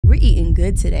we're eating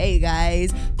good today,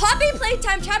 guys. Poppy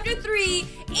Playtime Chapter 3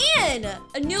 and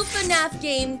a new Fnaf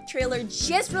game trailer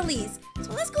just released.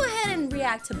 So let's go ahead and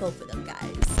react to both of them,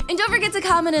 guys. And don't forget to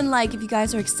comment and like if you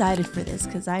guys are excited for this,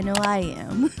 because I know I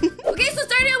am. Okay, so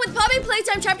starting out with Poppy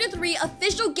Playtime Chapter 3,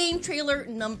 official game trailer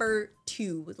number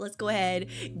 2. Let's go ahead,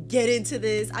 get into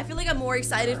this. I feel like I'm more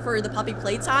excited for the Poppy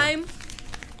Playtime.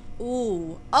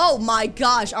 Ooh, oh my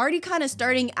gosh, already kind of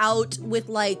starting out with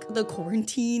like the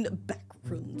quarantine backrooms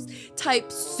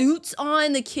type suits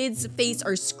on. The kids' face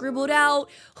are scribbled out.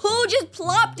 Who just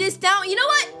plopped this down? You know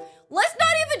what? Let's not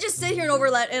even just sit here and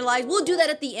overanalyze. We'll do that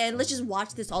at the end. Let's just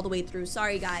watch this all the way through.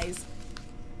 Sorry, guys.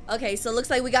 Okay, so it looks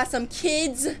like we got some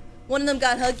kids. One of them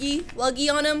got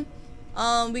Wuggy on him.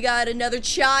 We got another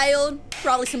child.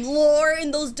 Probably some lore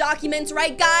in those documents,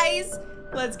 right, guys?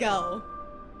 Let's go.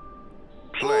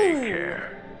 Play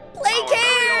Care. Play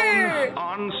Care!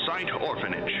 On-site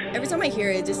orphanage. Every time I hear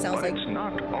it, it just sounds like... It's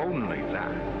not only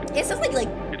that. It sounds like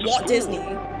Walt Disney.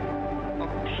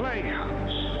 A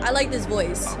playhouse. I like this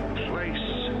voice. A place.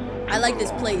 I like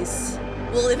this place.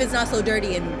 Well, if it's not so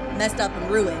dirty and messed up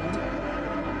and ruined.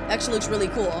 Actually looks really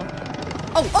cool.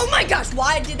 Oh my gosh,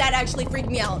 why did that actually freak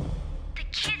me out? The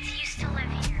kids used to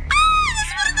live here. Ah, this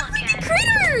is one of the freaking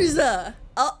critters!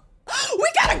 We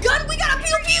got a gun! We got a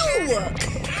pew-pew!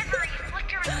 Every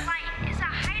flickering light is a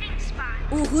hiding spot.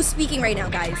 Ooh, who's speaking right now,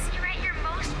 guys? When you're at your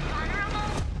most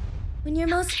vulnerable. When you're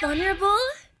most vulnerable?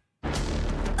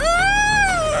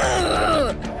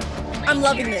 Ah! I'm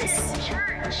loving this.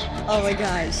 Oh my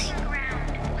gosh.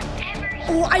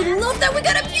 Oh, I love that we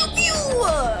got a pew-pew!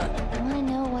 I want to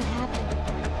know what happened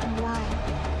and why.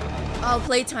 Oh,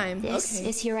 playtime. This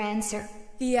is your answer.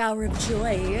 The hour of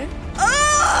joy.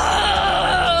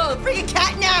 Oh! Freaking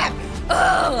catnap!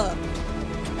 Oh!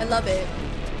 I love it.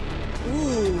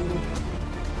 Ooh.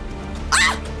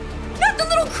 Ah! Not the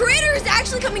little critters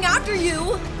actually coming after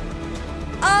you.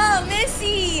 Oh,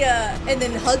 Missy. And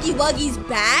then Huggy Wuggy's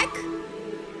back?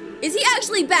 Is he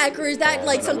actually back, or is that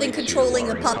like something controlling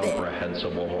the puppet?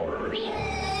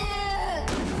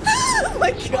 Oh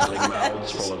my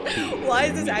gosh. Why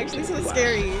is this actually so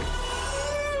scary?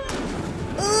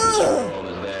 Ugh.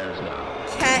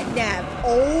 Catnap.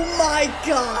 Oh my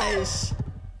gosh.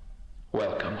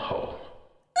 Welcome home.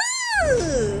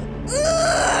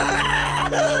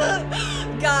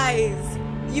 Guys,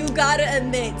 you gotta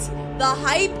admit, the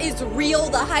hype is real.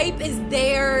 The hype is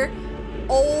there.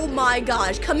 Oh my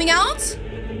gosh. Coming out? The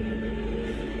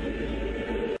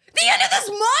end of this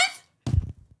month?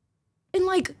 In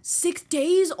like 6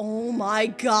 days? Oh my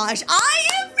gosh. I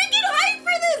am freaking hyped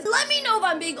for this. Let me know if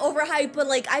I'm being overhyped, but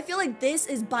like I feel like this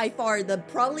is by far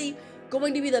probably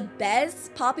going to be the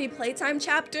best Poppy Playtime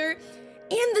chapter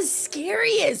and the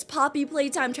scariest Poppy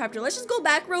Playtime chapter. Let's just go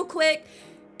back real quick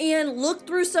and look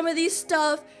through some of these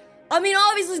stuff. I mean,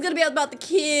 obviously it's gonna be about the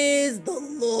kids, the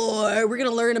lore. We're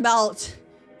gonna learn about,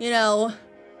 you know,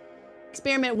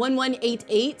 Experiment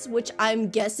 1188, which I'm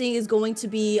guessing is going to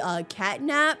be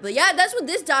catnap. But yeah, that's what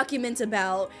this document's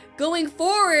about. Going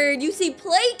forward, you see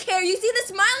Play Care, you see the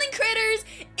smiling critters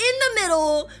in the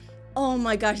middle. Oh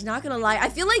my gosh, not gonna lie. I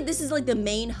feel like this is like the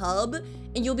main hub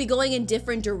and you'll be going in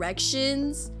different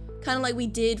directions, kind of like we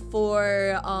did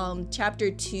for chapter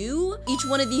 2. Each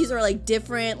one of these are like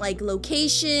different like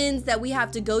locations that we have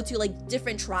to go to, like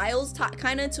different trials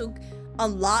kind of to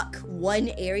unlock one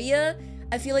area.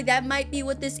 I feel like that might be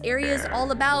what this area is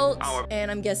all about. And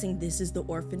I'm guessing this is the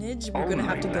orphanage we're gonna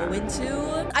have to go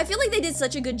into. I feel like they did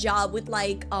such a good job with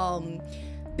like,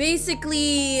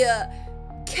 basically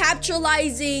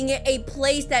capitalizing a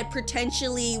place that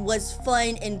potentially was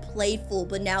fun and playful,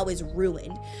 but now is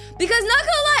ruined. Because not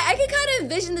gonna lie, I can kind of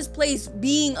envision this place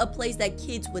being a place that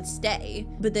kids would stay,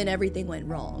 but then everything went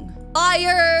wrong.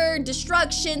 Fire,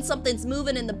 destruction, something's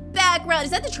moving in the background.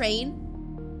 Is that the train?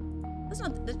 That's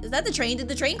not, is that the train? Did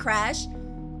the train crash?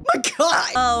 My God.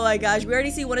 Oh my gosh, we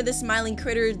already see one of the smiling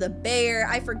critters, the bear.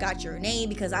 I forgot your name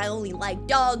because I only like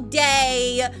Dog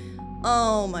Day.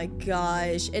 Oh my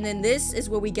gosh. And then this is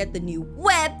where we get the new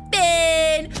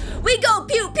weapon. We go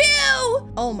pew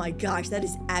pew. Oh my gosh, that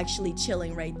is actually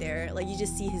chilling right there. Like you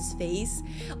just see his face.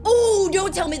 Oh,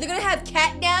 don't tell me they're gonna have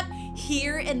catnap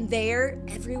here and there,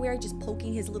 everywhere, just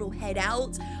poking his little head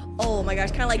out. Oh my gosh,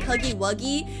 kind of like Huggy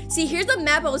Wuggy. See, here's the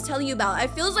map I was telling you about.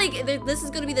 It feels like this is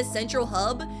gonna be the central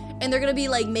hub, and they're gonna be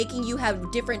like making you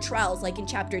have different trials, like in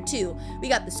chapter 2. We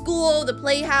got the school, the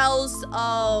playhouse,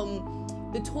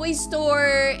 the toy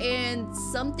store, and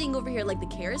something over here like the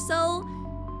carousel.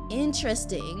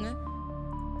 Interesting.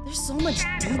 There's so much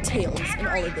details in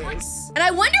all of this. And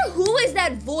I wonder who is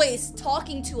that voice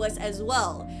talking to us as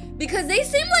well. Because they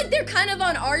seem like they're kind of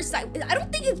on our side. I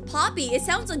don't think it's Poppy. It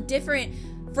sounds like different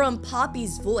from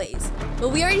Poppy's voice. But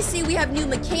we already see we have new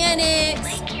mechanics.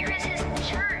 Lake here is his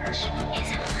church, his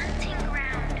hunting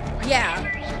ground. Yeah.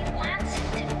 Wherever he wants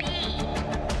it to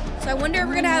be. So I wonder if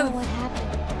we're gonna have... What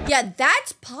happened? Yeah,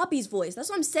 that's Poppy's voice. That's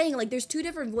what I'm saying. Like, there's two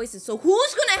different voices. So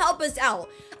who's gonna help us out?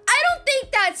 I don't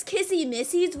think that's Kissy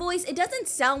Missy's voice. It doesn't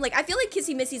sound like... I feel like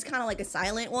Kissy Missy's kind of like a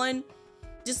silent one.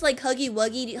 Just like Huggy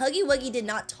Wuggy. Huggy Wuggy did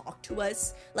not talk to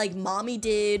us like Mommy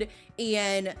did.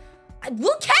 And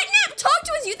will Catnap talk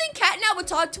to us? You think Catnap would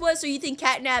talk to us? Or you think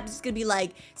Catnap is gonna be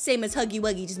like same as Huggy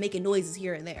Wuggy, just making noises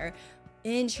here and there?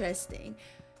 Interesting.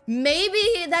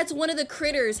 Maybe that's one of the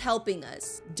critters helping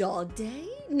us. Dog Day?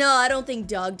 No, I don't think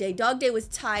Dog Day. Dog Day was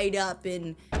tied up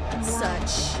and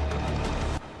such.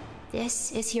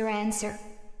 This is your answer.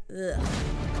 Ugh.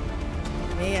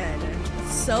 Man,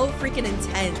 so freaking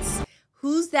intense.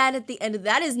 Who's that at the end of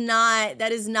that? Is not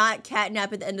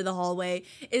Catnap at the end of the hallway.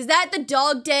 Is that the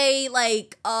Dog Day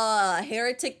like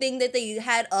heretic thing that they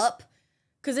had up?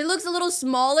 Cause it looks a little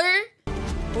smaller.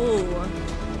 Oh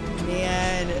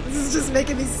man, this is just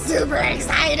making me super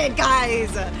excited, guys.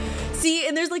 See,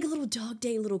 and there's like a little Dog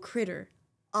Day little critter.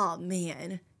 Oh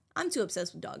man, I'm too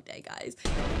obsessed with Dog Day, guys.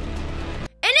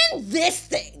 And then this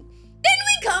thing. Then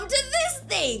we come to this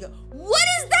thing. What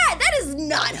is that? That is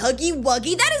not Huggy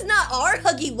Wuggy. That is not our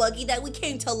Huggy Wuggy that we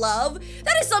came to love.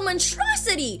 That is some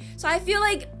monstrosity. So I feel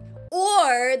like,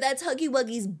 or that's Huggy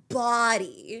Wuggy's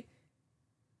body.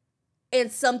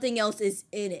 And something else is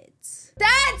in it.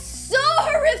 That's so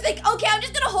horrific. Okay, I'm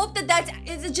just gonna hope that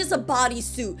it's just a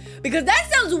bodysuit. Because that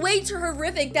sounds way too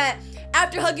horrific that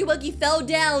after Huggy Wuggy fell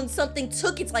down, something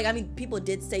took its, like, I mean, people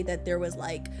did say that there was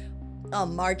like,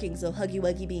 markings of Huggy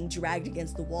Wuggy being dragged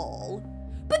against the wall.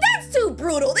 But that's too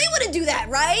brutal. They wouldn't do that,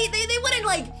 right? They wouldn't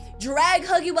like drag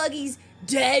Huggy Wuggy's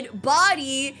dead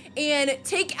body and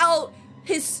take out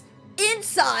his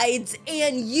insides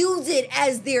and use it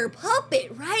as their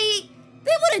puppet, right?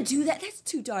 They wouldn't do that. That's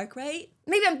too dark, right?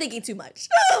 Maybe I'm thinking too much.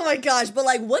 Oh my gosh, but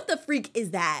like what the freak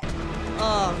is that?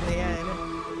 Oh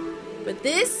man. But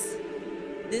this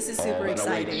is super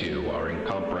exciting. All that awaits you are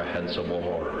incomprehensible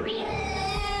horrors.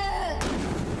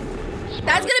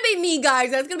 That's gonna be me,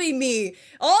 guys. That's gonna be me.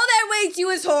 All that waits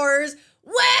you is horrors.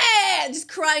 Wah! Just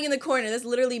crying in the corner. That's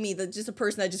literally me. Just a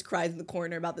person that just cries in the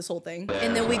corner about this whole thing.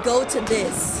 And then we go to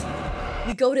this.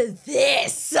 We go to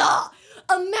this.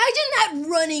 Imagine that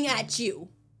running at you.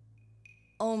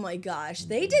 Oh my gosh.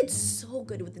 They did so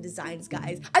good with the designs,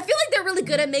 guys. I feel like they're really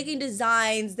good at making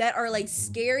designs that are like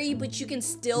scary, but you can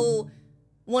still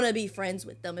want to be friends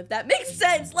with them, if that makes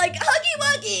sense. Like Huggy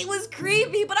Wuggy was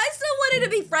creepy, but I still wanted to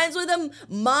be friends with him.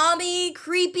 Mommy,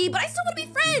 creepy, but I still want to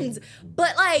be friends.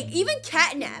 But like even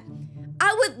Catnap,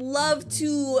 I would love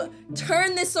to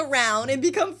turn this around and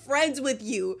become friends with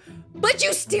you, but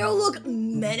you still look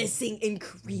menacing and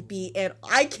creepy, and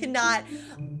I cannot,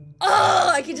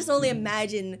 I can just only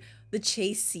imagine the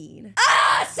chase scene.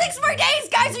 6 more days,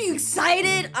 guys. Are you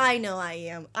excited? I know I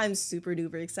am. I'm super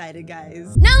duper excited,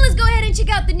 guys. Now let's go ahead and check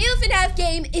out the new Fnaf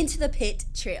game Into the Pit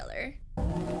trailer.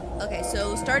 Okay,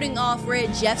 so starting off, we're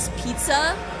at Jeff's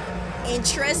Pizza.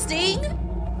 Interesting.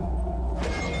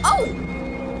 Oh,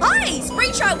 hi,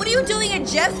 Springtrap. What are you doing at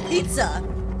Jeff's Pizza?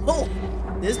 Oh,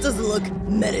 this doesn't look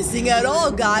menacing at all,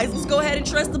 guys. Let's go ahead and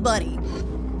trust the buddy.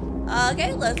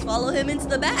 Okay, let's follow him into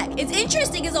the back. It's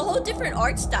interesting. It's a whole different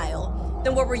art style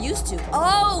than what we're used to.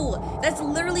 Oh, that's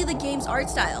literally the game's art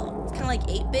style. It's kind of like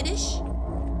 8-bit-ish.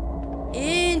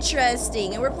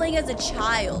 Interesting. And we're playing as a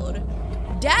child.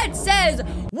 Dad says,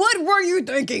 "What were you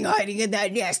thinking hiding in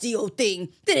that nasty old thing?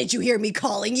 Didn't you hear me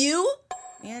calling you?"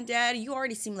 Man, Dad, you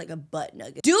already seem like a butt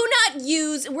nugget. Do not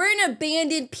use, we're in an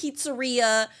abandoned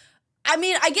pizzeria. I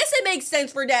mean, I guess it makes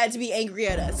sense for Dad to be angry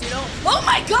at us, you know? Oh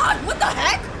my God, what the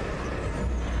heck?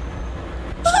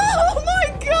 Oh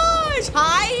my gosh,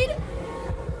 hide?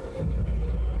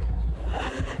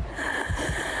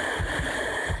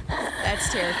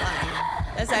 That's terrifying.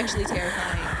 That's actually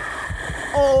terrifying.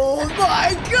 Oh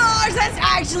my gosh, that's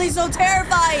actually so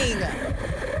terrifying.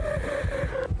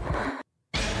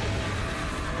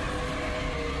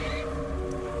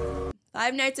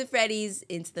 Five Nights at Freddy's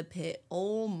Into the Pit.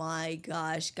 Oh my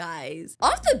gosh, guys.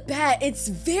 Off the bat, it's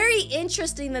very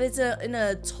interesting that it's in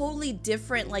a totally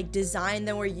different like design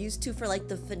than we're used to for like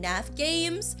the FNAF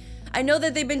games. I know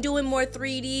that they've been doing more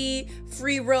 3D,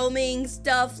 free roaming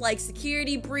stuff like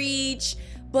Security Breach,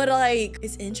 but like,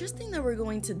 it's interesting that we're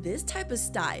going to this type of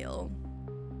style.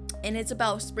 and it's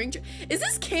about Springtrap. Is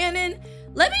this canon?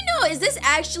 Let me know, is this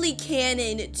actually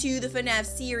canon to the FNAF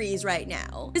series right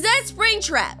now? Is that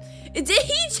Springtrap? Did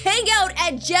he hang out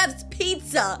at Jeff's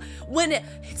Pizza when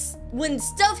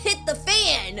stuff hit the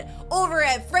fan over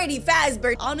at Freddy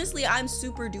Fazbear? Honestly, I'm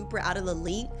super duper out of the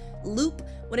loop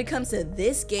when it comes to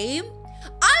this game.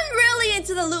 I'm really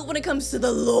into the loop when it comes to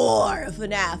the lore of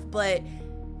FNAF, but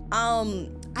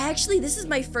this is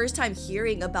my first time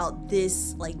hearing about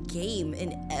this like game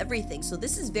and everything. So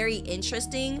this is very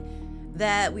interesting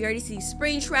that we already see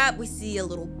Springtrap. We see a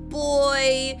little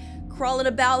boy crawling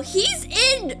about. He's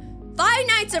in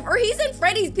he's in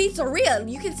Freddy's Pizzeria.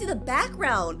 You can see the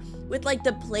background with like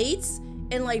the plates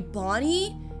and like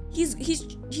Bonnie.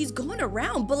 He's going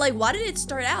around, but like, why did it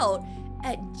start out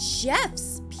at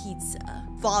Jeff's Pizza?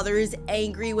 Father is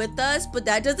angry with us, but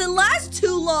that doesn't last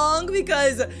too long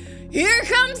because here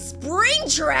comes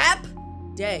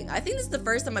Springtrap. Dang, I think this is the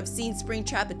first time I've seen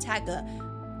Springtrap attack a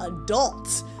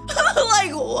adult.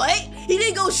 Like, what? He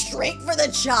didn't go straight for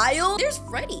the child? There's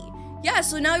Freddy. Yeah,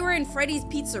 so now we're in Freddy's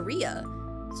Pizzeria.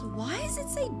 So why does it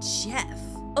say Jeff?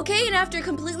 Okay, and after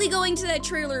completely going to that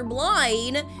trailer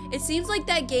blind, it seems like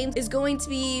that game is going to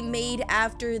be made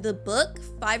after the book,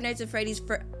 Five Nights at Freddy's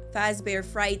Fazbear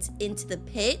Frights Into the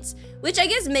Pit, which I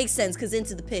guess makes sense because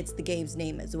Into the Pit's the game's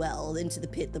name as well, Into the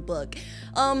Pit, the book.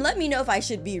 Let me know if I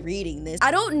should be reading this. I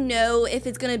don't know if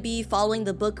it's gonna be following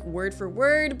the book word for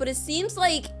word, but it seems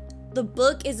like the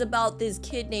book is about this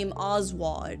kid named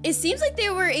Oswald. It seems like they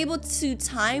were able to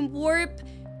time warp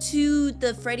to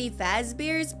the Freddy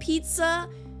Fazbear's Pizza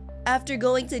after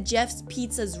going to Jeff's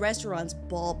Pizza's restaurant's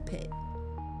ball pit.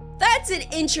 That's an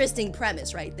interesting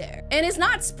premise right there. And it's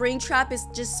not Springtrap, it's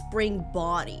just Spring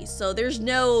Bonnie. So there's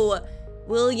no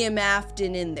William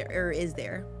Afton in there, or is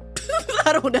there?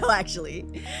 I don't know, actually.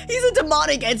 He's a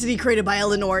demonic entity created by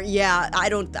Eleanor. Yeah, I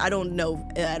don't know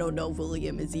if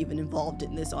William is even involved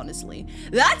in this, honestly.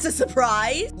 That's a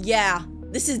surprise. Yeah,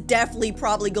 this is definitely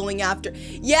probably going after.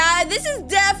 Yeah, this is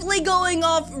definitely going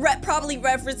off, probably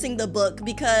referencing the book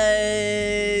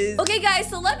because. Okay, guys,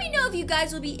 so let me know if you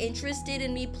guys will be interested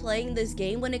in me playing this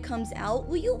game when it comes out.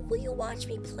 Will you watch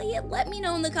me play it? Let me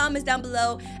know in the comments down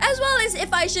below, as well as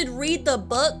if I should read the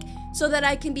book so that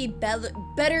I can be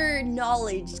better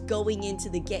knowledge going into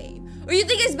the game. Or you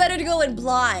think it's better to go in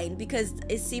blind because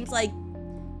it seems like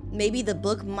maybe the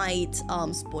book might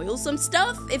spoil some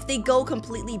stuff. If they go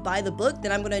completely by the book,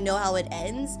 then I'm gonna know how it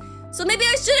ends. So maybe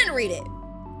I shouldn't read it.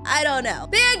 I don't know.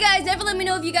 But yeah, guys, definitely let me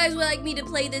know if you guys would like me to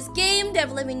play this game.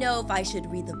 Definitely let me know if I should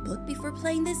read the book before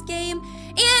playing this game.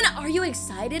 And are you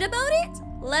excited about it?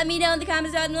 Let me know in the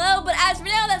comments down below. But as for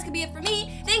now, that's gonna be it for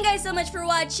me. Thank you guys so much for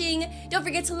watching. Don't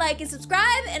forget to like and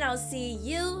subscribe, and I'll see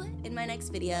you in my next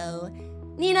video.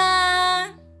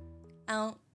 Nenaa out.